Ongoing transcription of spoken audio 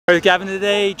Gavin,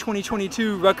 today,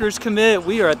 2022 Rutgers commit.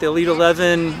 We are at the Elite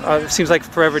 11. Seems like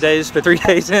forever days, but 3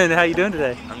 days in. How you doing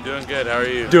today? I'm doing good. How are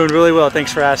you? Doing really well.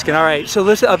 Thanks for asking. All right, so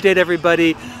let's update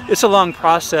everybody. It's a long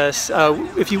process.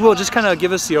 If you will, just kind of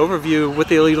give us the overview what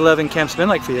the Elite 11 camp's been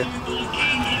like for you.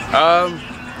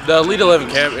 The Elite 11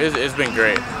 camp, it's been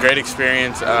great. Great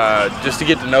experience. Just to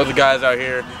get to know the guys out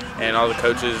here and all the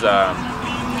coaches.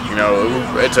 You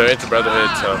know, it's a brotherhood,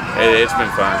 so it's been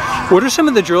fun. What are some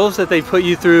of the drills that they put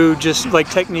you through, just like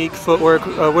technique, footwork?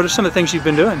 What are some of the things you've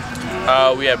been doing?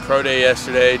 We had pro day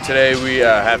yesterday. Today we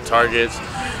have targets.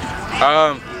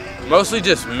 Mostly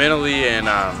just mentally and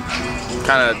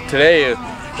kind of today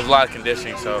was a lot of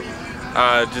conditioning, so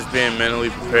just being mentally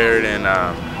prepared and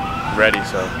ready.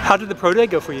 So. How did the pro day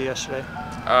go for you yesterday?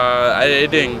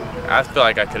 I feel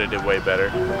like I could have did way better,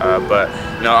 but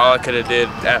you know, all I could have did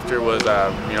after was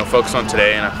you know, focus on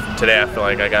today, and today I feel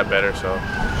like I got better.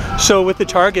 So with the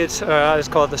targets, I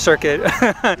just call it the circuit.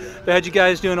 They had you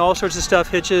guys doing all sorts of stuff,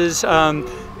 hitches,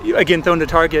 again throwing the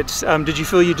targets. Did you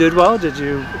feel you did well? Did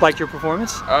you like your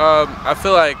performance? I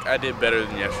feel like I did better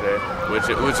than yesterday,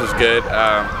 which was good.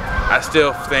 I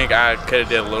still think I could have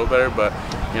did a little better, but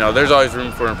you know, there's always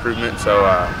room for improvement. So.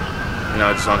 You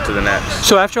know, just on to the next.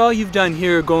 So after all you've done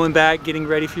here, going back, getting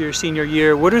ready for your senior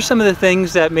year, what are some of the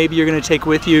things that maybe you're going to take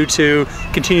with you to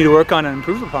continue to work on and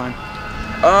improve upon?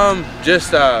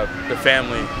 Just the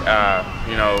family.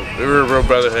 You know, we're a real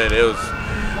brotherhood.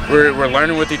 We're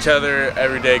learning with each other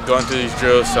every day, going through these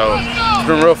drills. So it's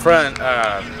been real fun,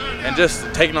 and just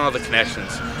taking all the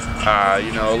connections.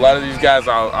 You know, a lot of these guys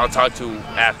I'll talk to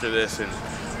after this, and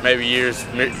maybe years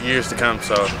to come.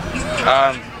 So.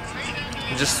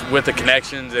 Just with the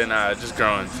connections and just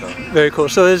growing. So. Very cool.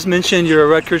 So as mentioned, you're a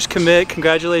Rutgers commit.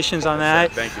 Congratulations on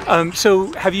that. Thank you.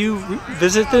 So have you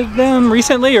visited them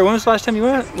recently, or when was the last time you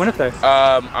went up there?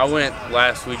 I went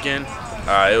last weekend.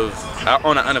 It was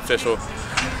on an unofficial.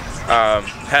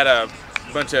 Had a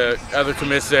bunch of other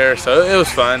commits there, so it was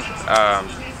fun.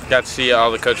 Got to see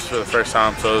all the coaches for the first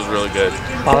time, so it was really good.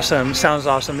 Awesome. Sounds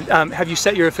awesome. Have you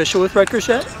set your official with Rutgers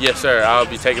yet? Yes, sir. I'll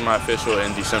be taking my official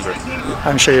in December.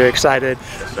 I'm sure you're excited.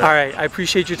 Yes, sir. All right. I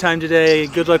appreciate your time today.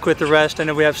 Good luck with the rest. I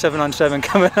know we have 7-on-7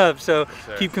 coming up, so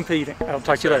keep competing. I'll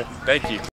talk to you later. Thank you.